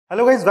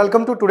Hello guys,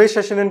 welcome to today's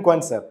session in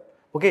Quantsapp.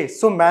 Okay,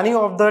 so many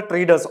of the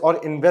traders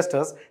or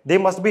investors, they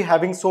must be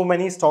having so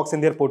many stocks in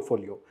their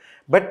portfolio.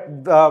 But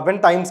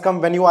when times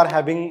come when you are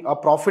having a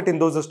profit in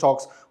those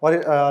stocks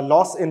or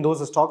loss in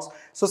those stocks,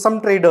 so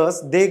some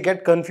traders, they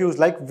get confused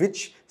like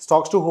which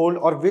stocks to hold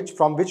or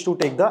from which to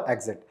take the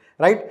exit,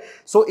 right?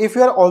 So if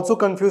you are also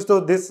confused, so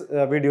this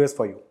video is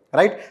for you.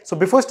 Right. So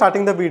before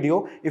starting the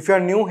video, if you are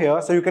new here,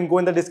 so you can go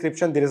in the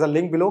description. There is a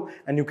link below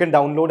and you can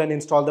download and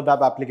install the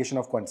web application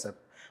of Quantsapp.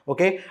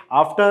 Okay,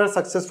 after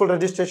successful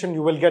registration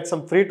you will get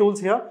some free tools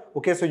here.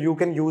 Okay, so you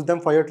can use them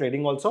for your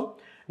trading also.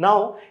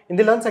 Now in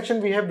the learn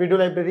section we have video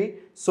library,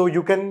 so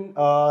you can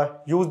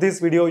use this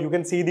video, you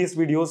can see these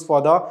videos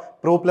for the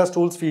Pro Plus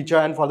tools feature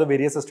and for the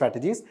various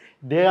strategies.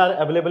 They are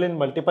available in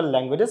multiple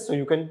languages, so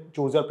you can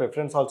choose your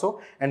preference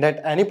also. And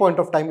at any point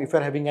of time, if you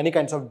are having any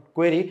kinds of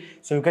query,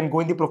 so you can go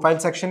in the profile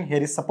section.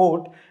 Here is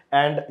support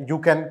and you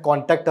can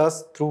contact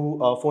us through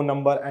phone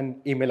number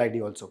and email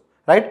ID also.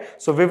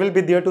 Right? So we will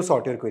be there to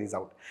sort your queries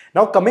out.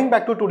 Now coming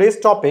back to today's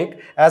topic,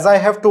 as I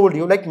have told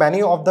you, like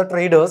many of the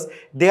traders,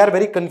 they are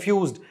very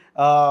confused.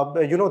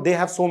 They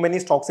have so many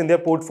stocks in their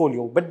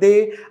portfolio, but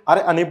they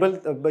are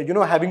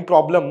unable, having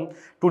problem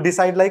to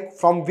decide like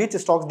from which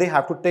stocks they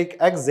have to take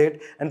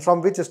exit and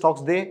from which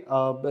stocks they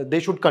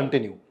should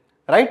continue.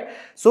 Right?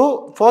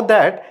 So for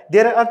that,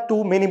 there are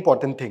two main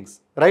important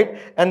things, right?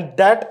 And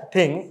that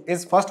thing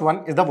is, first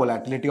one is the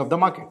volatility of the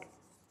market.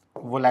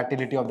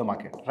 Volatility of the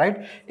market,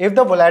 right? If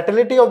the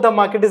volatility of the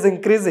market is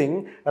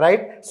increasing,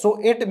 right, so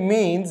it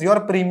means your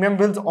premium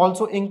will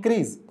also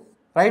increase,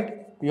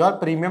 right? Your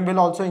premium will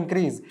also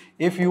increase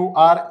if you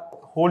are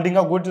holding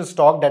a good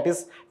stock that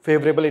is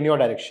favorable in your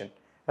direction,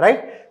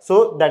 right?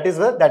 So that is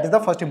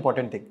the first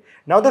important thing.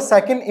 Now the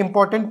second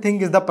important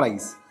thing is the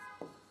price,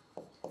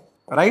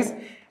 right?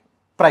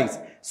 Price.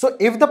 So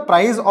if the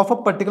price of a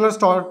particular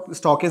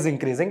stock is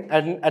increasing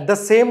and at the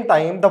same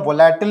time the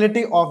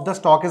volatility of the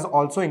stock is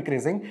also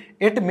increasing,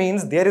 it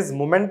means there is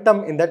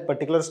momentum in that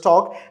particular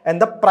stock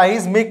and the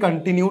price may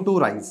continue to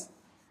rise.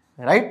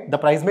 Right? The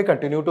price may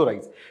continue to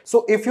rise.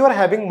 So if you are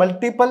having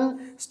multiple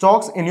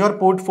stocks in your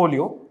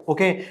portfolio,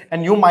 okay,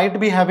 and you might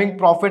be having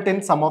profit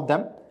in some of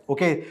them,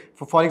 okay,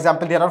 for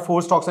example, there are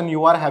 4 stocks and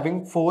you are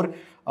having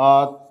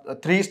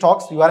 3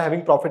 stocks, you are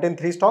having profit in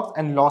 3 stocks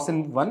and loss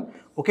in 1,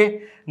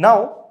 okay.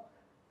 Now,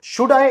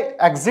 should I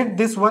exit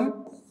this one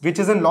which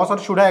is in loss, or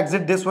should I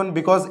exit this one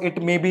because it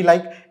may be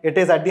like it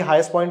is at the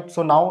highest point,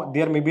 so now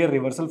there may be a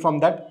reversal from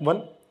that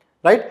one,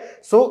 right?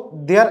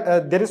 So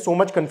there is so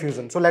much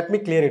confusion, so let me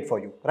clear it for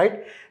you.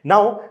 Right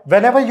now,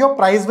 whenever your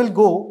price will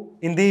go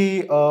in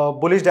the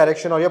bullish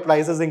direction or your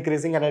price is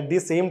increasing and at the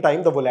same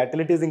time the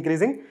volatility is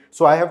increasing,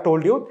 so I have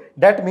told you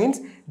that means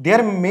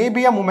there may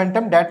be a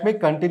momentum that may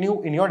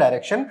continue in your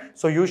direction,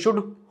 so you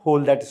should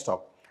hold that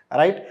stock.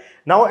 Right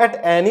now,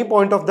 at any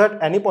point of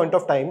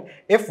time,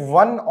 if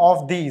one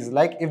of these,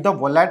 like if the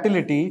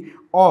volatility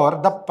or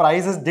the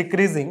price is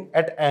decreasing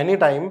at any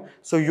time,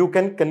 so you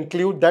can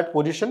conclude that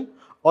position,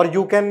 or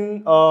you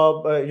can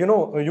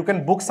you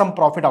can book some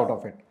profit out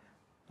of it.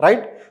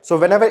 Right? So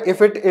whenever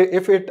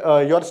if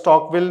your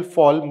stock will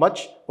fall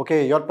much,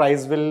 okay, your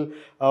price will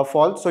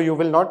fall, so you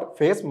will not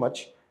face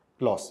much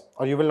loss,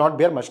 or you will not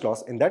bear much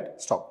loss in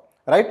that stock.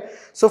 Right?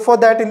 So for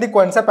that, in the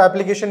Quantsapp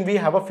application, we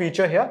have a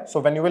feature here.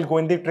 So when you will go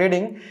in the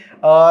trading,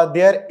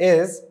 there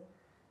is,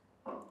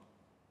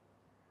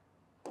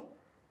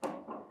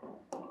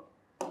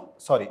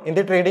 in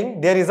the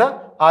trading, there is a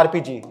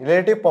RPG,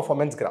 relative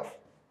performance graph.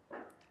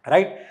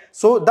 Right?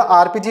 So the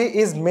RPG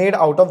is made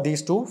out of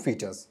these two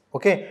features.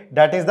 Okay,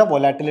 that is the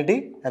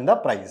volatility and the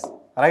price.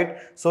 Right?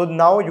 So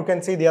now you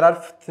can see there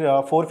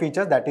are 4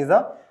 features. That is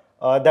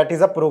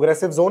a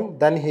progressive zone.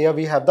 Then here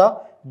we have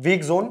the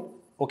weak zone.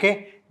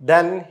 Okay.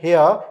 Then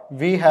here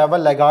we have a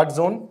laggard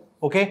zone,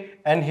 okay,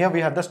 and here we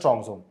have the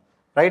strong zone.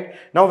 Right?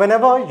 Now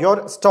whenever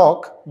your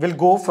stock will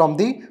go from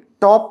the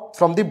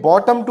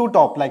bottom to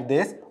top like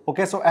this,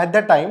 okay, so at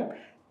that time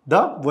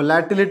the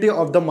volatility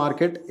of the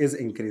market is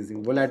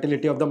increasing.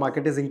 Volatility of the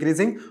market is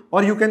increasing,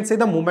 or you can say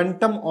the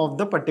momentum of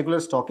the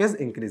particular stock is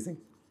increasing.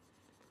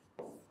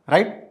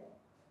 Right?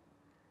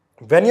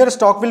 When your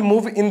stock will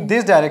move in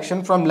this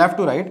direction from left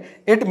to right,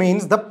 it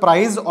means the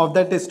price of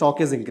that stock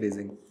is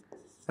increasing.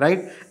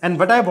 Right? And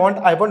what I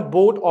want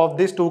both of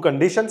these two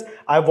conditions.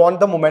 I want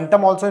the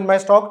momentum also in my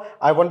stock.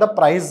 I want the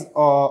price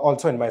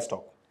also in my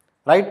stock.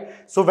 Right?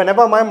 So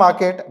whenever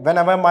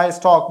my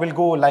stock will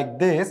go like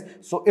this,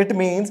 so it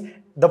means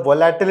the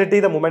volatility,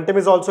 the momentum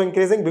is also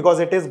increasing because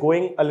it is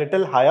going a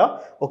little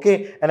higher.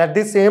 Okay. And at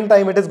the same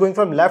time, it is going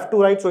from left to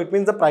right. So it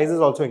means the price is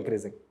also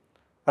increasing.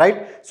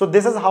 Right? So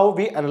this is how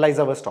we analyze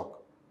our stock.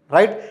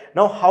 Right?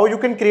 Now, how you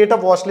can create a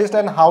watch list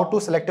and how to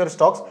select your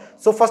stocks.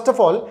 So first of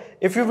all,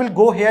 if you will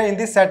go here in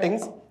the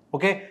settings,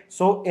 okay,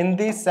 so in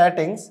the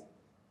settings,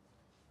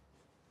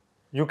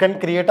 you can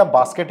create a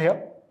basket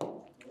here.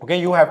 Okay,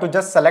 you have to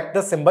just select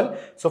the symbol.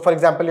 So for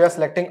example, you are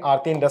selecting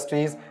Aarti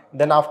Industries,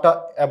 then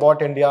after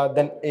About India,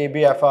 then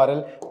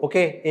ABFRL,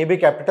 okay, AB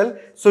Capital.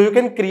 So you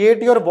can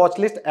create your watch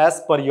list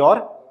as per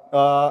your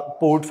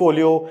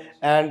portfolio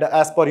and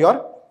as per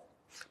your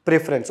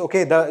preference,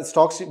 okay, the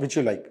stocks which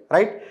you like,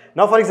 right?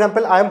 Now, for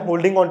example, I am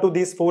holding on to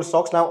these 4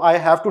 stocks. Now I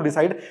have to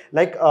decide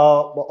like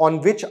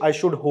on which I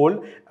should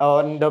hold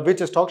and which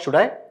stock should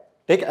I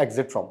take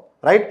exit from,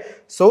 right?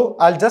 So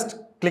I'll just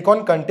click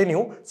on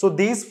continue. So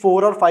these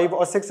 4 or 5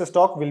 or 6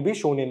 stock will be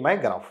shown in my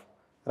graph,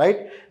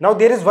 right? Now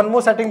there is one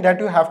more setting that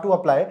you have to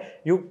apply.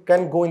 You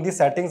can go in the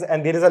settings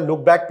and there is a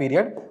look back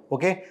period,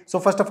 okay? So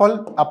first of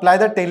all, apply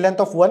the tail length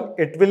of 1.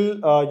 It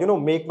will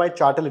make my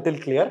chart a little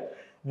clear.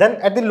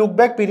 Then at the look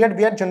back period,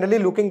 we are generally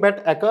looking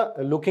back at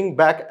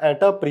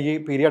a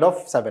period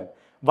of 7.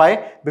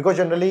 Why? Because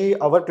generally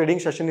our trading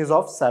session is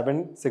of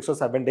 6 or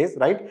 7 days,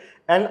 right?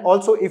 And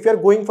also if you are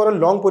going for a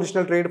long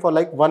positional trade for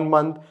like 1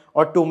 month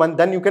or 2 months,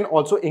 then you can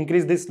also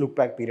increase this look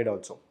back period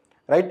also,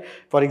 right?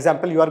 For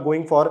example, you are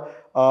going for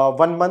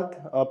 1 month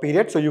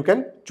period, so you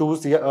can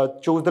choose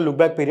the look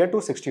back period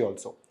to 60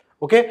 also.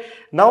 Okay,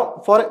 now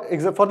for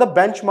the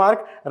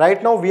benchmark,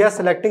 right now we are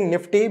selecting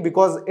Nifty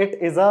because it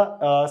is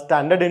a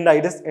standard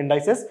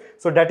indices.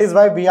 So that is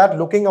why we are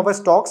looking our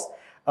stocks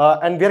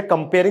and we are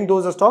comparing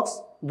those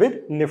stocks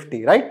with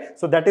Nifty, right?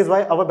 So that is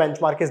why our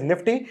benchmark is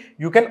Nifty.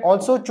 You can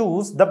also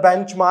choose the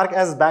benchmark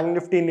as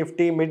BankNifty,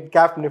 Nifty, mid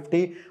cap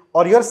Nifty,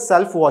 or your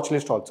self watch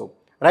list also,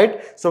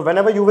 right? So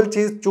whenever you will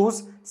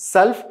choose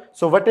self,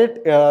 so what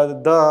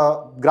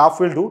the graph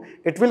will do,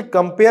 it will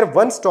compare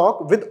one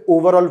stock with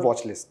overall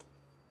watch list.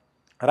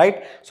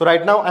 Right, so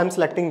right now I'm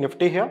selecting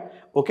Nifty here,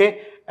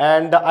 okay,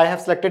 and I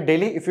have selected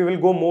daily. If you will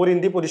go more in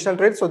the positional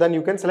trade, so then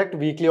you can select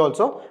weekly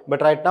also,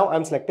 but right now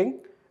I'm selecting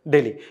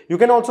daily. You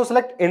can also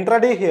select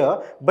intraday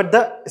here, but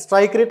the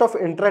strike rate of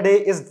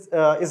intraday is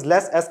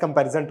less as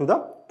comparison to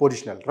the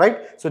positional,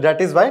 right? So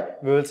that is why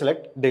we will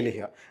select daily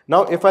here.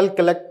 Now if I'll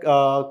click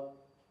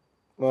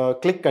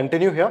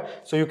continue here,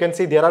 so you can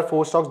see there are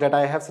 4 stocks that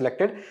I have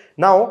selected.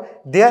 Now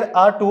there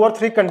are 2 or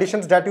 3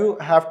 conditions that you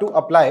have to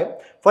apply.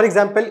 For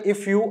example,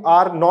 if you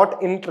are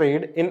not in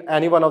trade in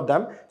any one of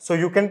them, so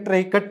you can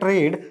take a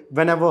trade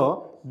whenever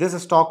this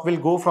stock will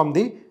go from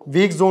the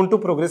weak zone to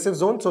progressive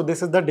zone. So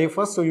this is the day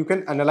first, so you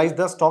can analyze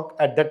the stock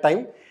at that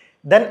time.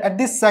 Then at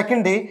the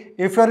second day,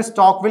 if your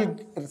stock will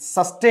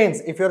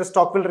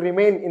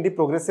remain in the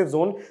progressive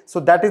zone, so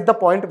that is the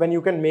point when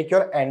you can make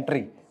your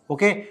entry.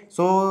 Okay,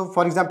 so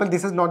for example,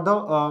 this is not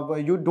the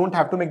you don't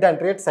have to make the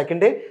entry at second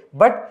day,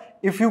 but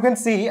if you can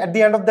see at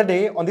the end of the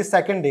day, on the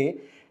second day,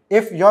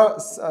 if your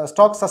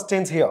stock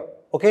sustains here,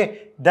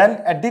 okay,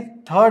 then at the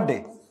third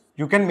day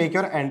you can make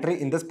your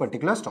entry in this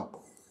particular stock,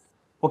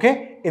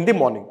 okay, in the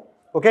morning.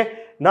 Okay,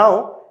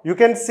 now you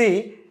can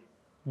see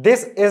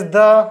this is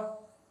the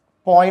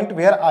point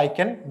where I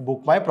can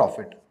book my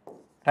profit,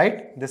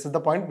 right? This is the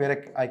point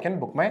where I can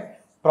book my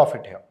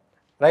profit here,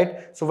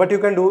 right? So what you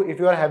can do, if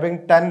you are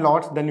having 10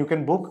 lots, then you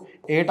can book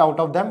 8 out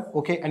of them,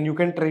 okay, and you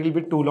can trail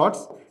with 2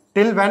 lots.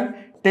 Till when?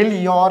 Till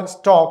your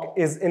stock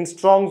is in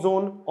strong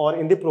zone or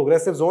in the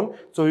progressive zone,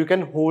 so you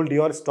can hold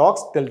your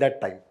stocks till that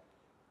time.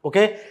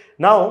 Okay,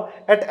 now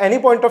at any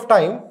point of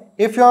time,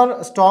 if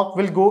your stock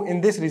will go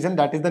in this region,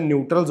 that is the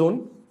neutral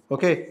zone,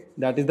 okay,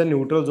 that is the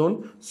neutral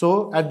zone,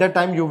 so at that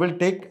time you will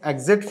take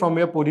exit from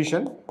your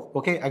position,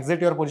 okay,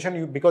 exit your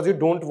position because you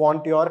don't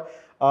want your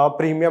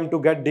premium to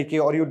get decay,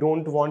 or you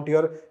don't want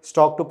your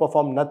stock to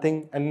perform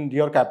nothing and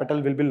your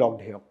capital will be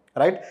locked here,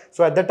 right?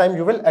 So at that time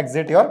you will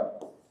exit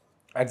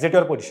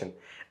your position.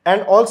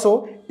 And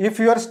also if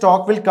your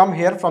stock will come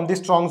here from the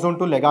strong zone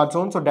to laggard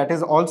zone, so that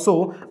is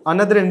also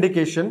another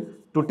indication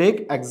to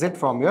take exit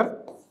from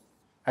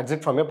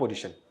your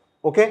position.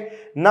 Okay,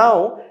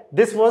 now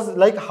this was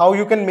like how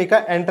you can make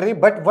an entry,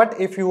 but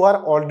what if you are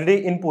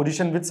already in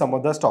position with some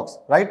of the stocks,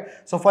 right?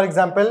 So for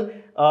example,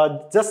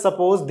 just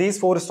suppose these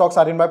 4 stocks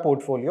are in my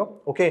portfolio,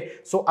 okay,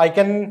 so I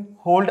can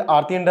hold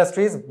Aarti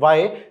Industries.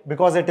 Why?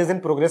 Because it is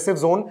in progressive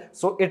zone,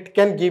 so it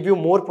can give you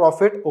more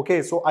profit,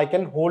 okay, so I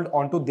can hold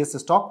on to this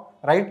stock,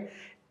 right?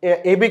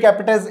 AB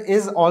Capital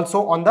is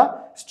also on the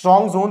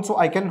strong zone, so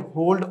I can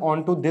hold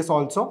on to this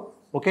also,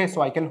 okay, so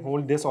I can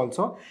hold this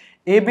also.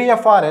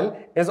 ABFRL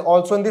is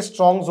also in the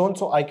strong zone,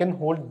 so I can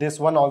hold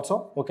this one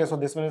also, okay, so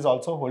this one is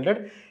also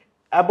holded.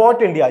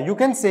 About India, you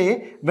can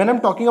say, when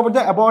I'm talking about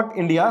the About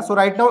India, so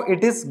right now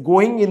it is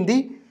going in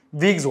the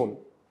weak zone,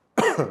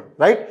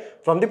 right?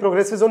 From the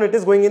progressive zone, it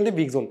is going in the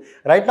weak zone.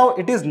 Right now,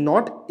 it is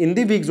not in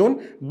the weak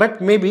zone,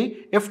 but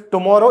maybe if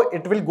tomorrow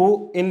it will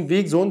go in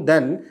weak zone,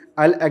 then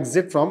I'll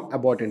exit from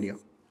About India.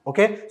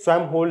 Okay, so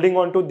I'm holding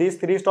on to these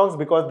 3 stocks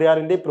because they are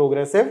in the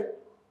progressive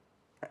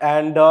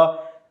and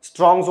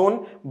strong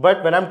zone.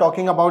 But when I'm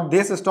talking about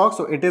this stock,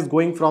 so it is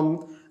going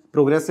from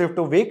progressive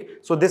to weak.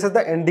 So this is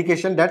the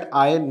indication that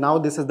now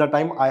this is the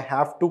time I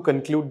have to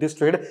conclude this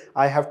trade.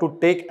 I have to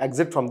take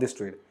exit from this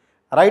trade,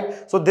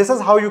 right? So this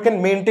is how you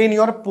can maintain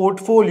your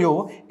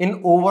portfolio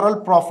in overall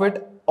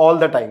profit all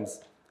the times,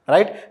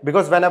 right?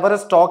 Because whenever a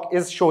stock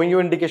is showing you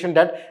indication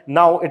that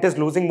now it is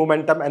losing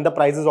momentum and the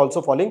price is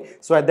also falling,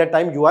 so at that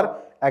time you are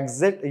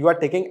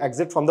taking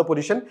exit from the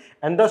position,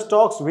 and the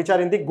stocks which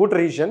are in the good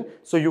region,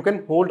 so you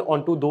can hold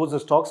on to those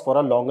stocks for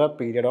a longer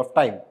period of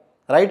time,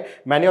 right?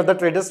 Many of the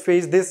traders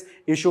face this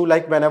issue,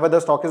 like whenever the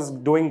stock is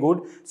doing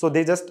good, so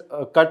they just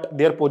cut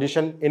their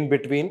position in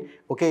between,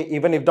 okay,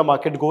 even if the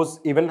market goes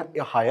even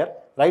higher,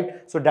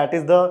 right? So that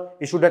is the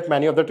issue that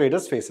many of the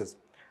traders faces,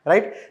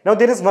 right? Now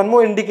there is one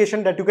more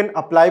indication that you can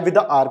apply with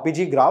the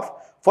RPG graph.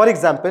 For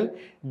example,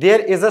 there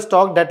is a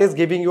stock that is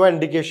giving you an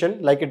indication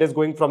like it is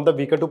going from the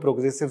weaker to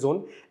progressive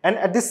zone, and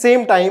at the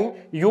same time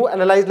you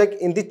analyze, like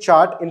in the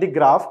chart, in the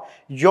graph,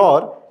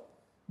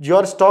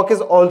 your stock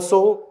is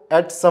also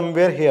at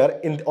somewhere here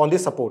in on the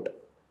support,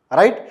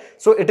 right?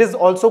 So it is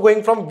also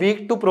going from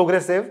weak to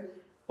progressive,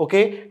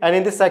 okay, and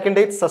in the second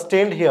day it's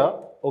sustained here,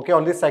 okay,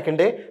 on the second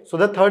day. So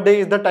the third day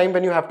is the time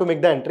when you have to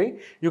make the entry.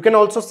 You can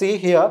also see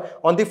here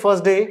on the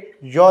first day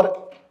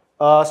your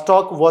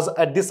stock was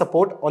at the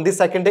support. On the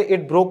second day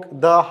it broke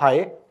the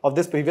high of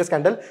this previous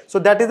candle, so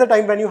that is the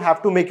time when you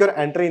have to make your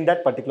entry in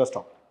that particular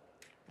stock,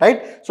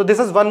 right? So this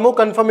is one more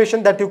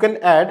confirmation that you can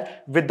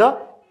add with the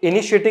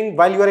initiating,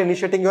 while you are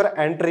initiating your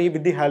entry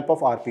with the help of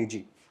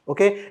RPG,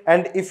 okay?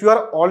 And if you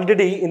are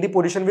already in the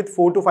position with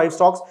 4 to 5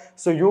 stocks,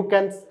 so you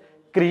can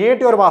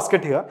create your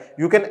basket here,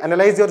 you can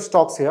analyze your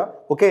stocks here,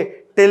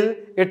 okay, till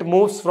it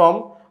moves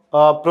from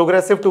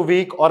progressive to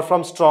weak or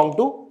from strong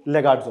to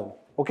laggard zone,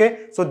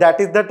 okay? So that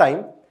is the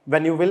time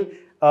when you will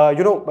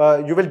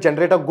you will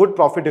generate a good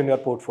profit in your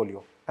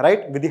portfolio,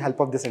 right, with the help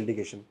of this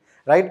indication,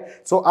 right?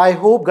 So I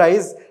hope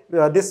guys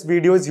this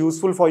video is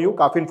useful for you,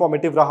 काफी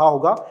informative रहा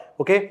होगा,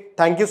 okay?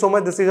 Thank you so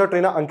much. This is your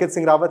trainer Ankit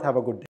Singh Rawat. Have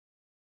a good day.